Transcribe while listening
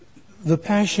The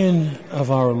Passion of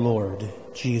our Lord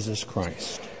Jesus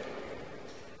Christ.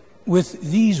 With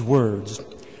these words,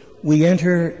 we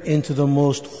enter into the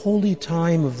most holy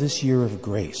time of this year of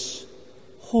grace,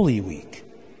 Holy Week,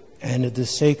 and the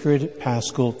sacred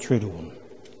Paschal Triduum.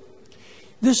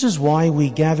 This is why we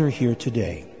gather here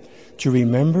today, to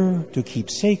remember, to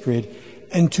keep sacred,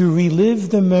 and to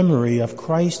relive the memory of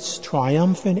Christ's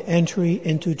triumphant entry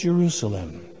into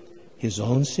Jerusalem, his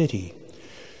own city,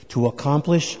 to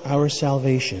accomplish our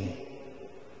salvation,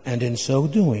 and in so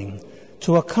doing,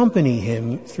 to accompany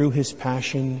him through his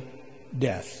passion,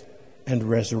 death, and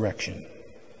resurrection.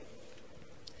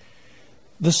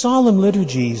 The solemn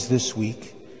liturgies this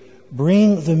week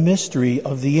bring the mystery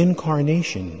of the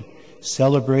Incarnation,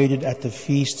 celebrated at the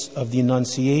feasts of the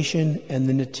Annunciation and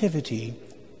the Nativity,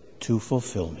 to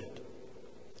fulfillment.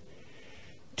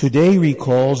 Today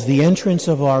recalls the entrance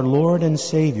of our Lord and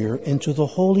Savior into the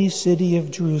holy city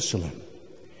of Jerusalem,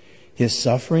 his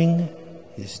suffering,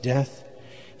 his death,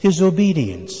 his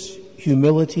obedience,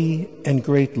 humility, and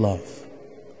great love.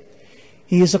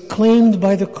 He is acclaimed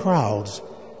by the crowds,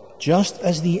 just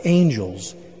as the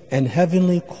angels and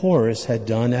heavenly chorus had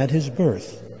done at his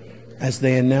birth, as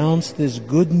they announced this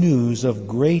good news of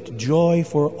great joy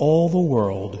for all the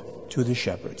world to the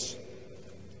shepherds.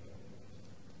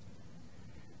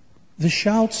 The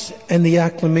shouts and the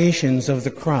acclamations of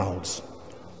the crowds,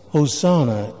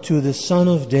 Hosanna to the Son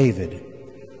of David,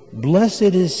 blessed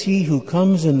is he who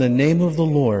comes in the name of the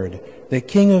Lord, the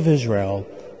King of Israel,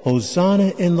 Hosanna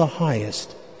in the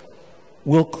highest,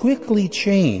 will quickly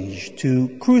change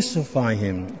to crucify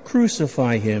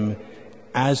him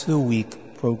as the week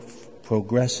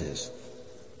progresses.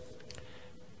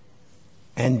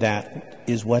 And that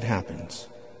is what happens.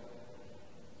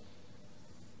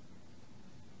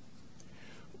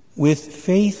 With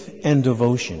faith and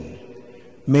devotion,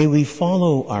 may we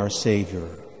follow our Savior,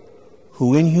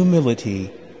 who in humility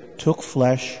took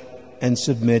flesh and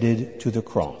submitted to the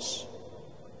cross.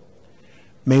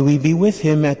 May we be with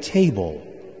him at table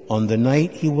on the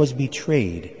night he was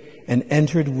betrayed and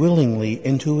entered willingly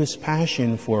into his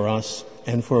passion for us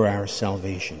and for our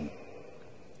salvation.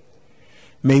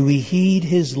 May we heed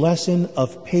his lesson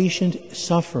of patient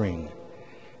suffering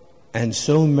and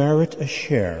so merit a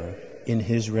share in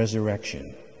his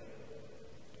resurrection.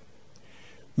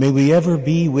 May we ever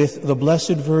be with the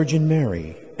Blessed Virgin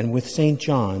Mary and with St.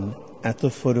 John at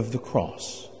the foot of the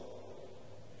cross.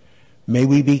 May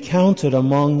we be counted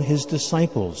among his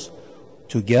disciples,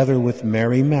 together with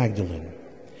Mary Magdalene,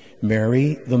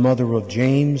 Mary, the mother of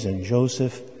James and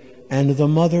Joseph, and the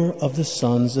mother of the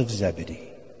sons of Zebedee.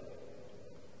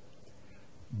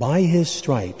 By his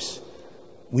stripes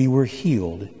we were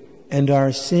healed and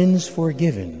our sins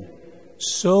forgiven.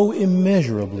 So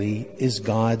immeasurably is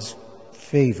God's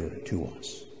favor to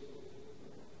us.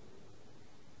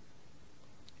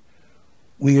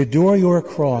 We adore your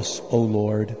cross, O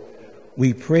Lord.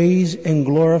 We praise and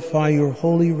glorify your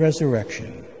holy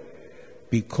resurrection,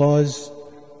 because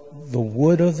the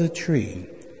wood of the tree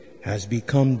has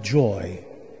become joy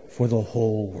for the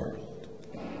whole world.